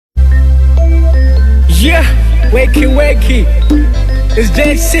Yeah, wakey. It's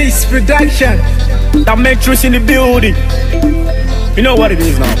J6's production. That Metrix in the building. You know what it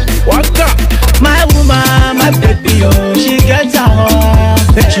is now. What's up? My woman, my baby, oh, she gets a heart.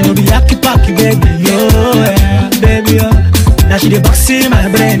 She no be happy packy, baby, oh, yeah, baby, oh. Now she the box in my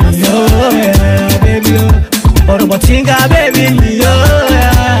brain, oh, yeah, baby, oh. OROBO TINGA, baby, oh,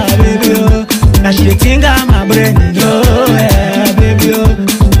 yeah, baby, oh. Now she the tinga my brain, oh, yeah, baby, oh.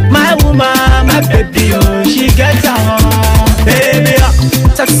 My woman, my baby, oh, she gets a heart. Baby,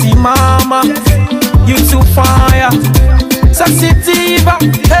 oh, sexy mama, you too fire. Sexy diva,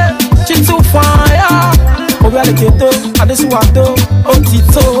 hey, she too fire. Oh, we are the ghetto, I just want to, oh,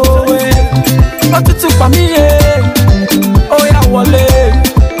 Tito, eh. Oh, tutu for me, eh. Oh, yeah, wale.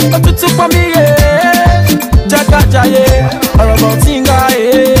 Oh, tutu for me, eh. Jaga jaye, OROBO tinga,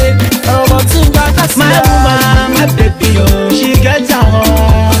 eh. OROBO tinga, that's my woman, my baby, oh. She gets a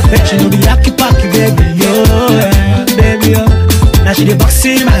heart. She no be happy packy, baby, oh, yeah, baby, oh. Now she the box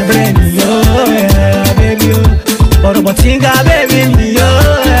in my brain, oh, yeah, baby, oh. OROBO tinga, baby,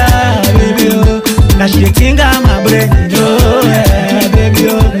 oh, yeah, baby, oh. Now she the tinga my brain, oh, yeah, baby,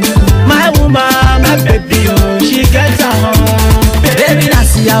 oh. My woman, my baby, oh, she gets a heart. Baby, now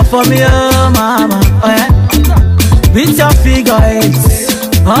see her for me, oh, mama, oh, yeah. With your figure eights,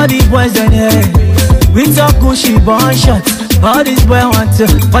 all these boys in here. With your Gucci bun shot, all these boys want to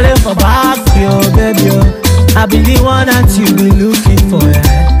fall in for back, yo, baby, oh. I be the one that you be looking for,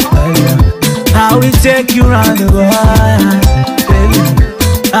 yeah, oh, yeah. I will take you round the world, baby.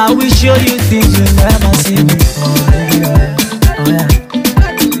 I will show you things you never seen before, baby. Oh, yeah.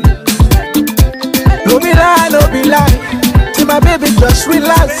 No be lie. See my baby, just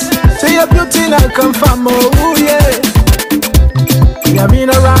relax. Say your beauty now confirm, oh yeah. Yeah, been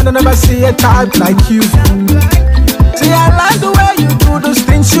around and never see a type like you. See, I like the way you do those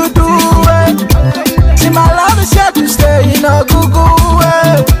things you do, eh. See, my love is here to stay in a Google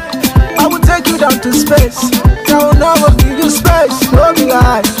way. I will take you down to space. I will never give you space. Don't be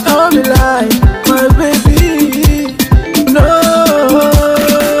lie, my baby. No,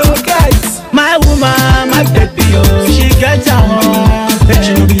 guys. My woman, my baby, oh, she gets a heart.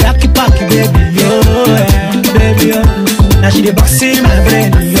 She no be happy packy, baby, oh, yeah, baby, oh. Now she the box in my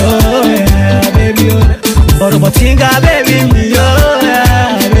brain, oh, yeah, baby, oh. OROBO tinga, baby, oh,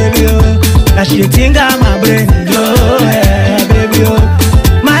 yeah, baby, oh. Now she the tinga my brain, oh, yeah, baby,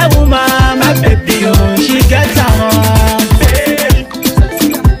 oh. My woman, my baby, oh, she gets a heart.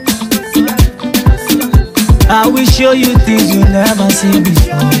 I will show you things you never seen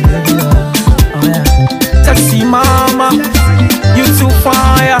before, baby, oh, yeah. Sexy mama, you too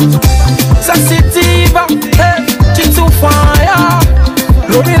fire. Sexy diva, hey, she too fire.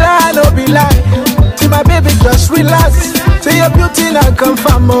 No be lie. See my baby, just relax. Say your beauty now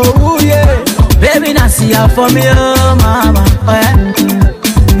confirm, oh yeah. Baby, now see her for me, oh mama, oh yeah.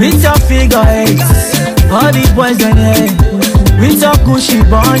 With your figure eights, all these boys in here. With your Gucci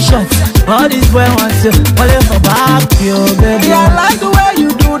bun shot, all these boys want to fall in for back, yo, baby. Yeah, I like the way you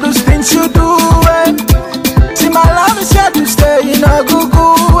do those things you do, eh. See, my love is here to stay in a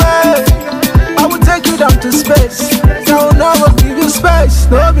Google way. I will take you down to space. I will never give you space.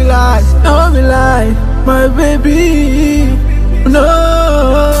 No be lie, my baby.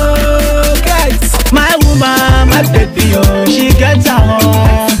 No, guys. My woman, my baby, oh, she gets a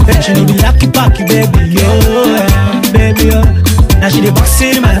heart. She no be happy packy, baby, oh, yeah, baby, oh. Now she the box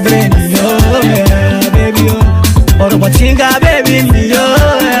in my brain, oh, yeah, baby, oh. OROBO tinga, baby,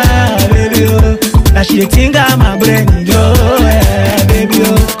 oh, yeah, baby, oh. Now she the tinga my brain.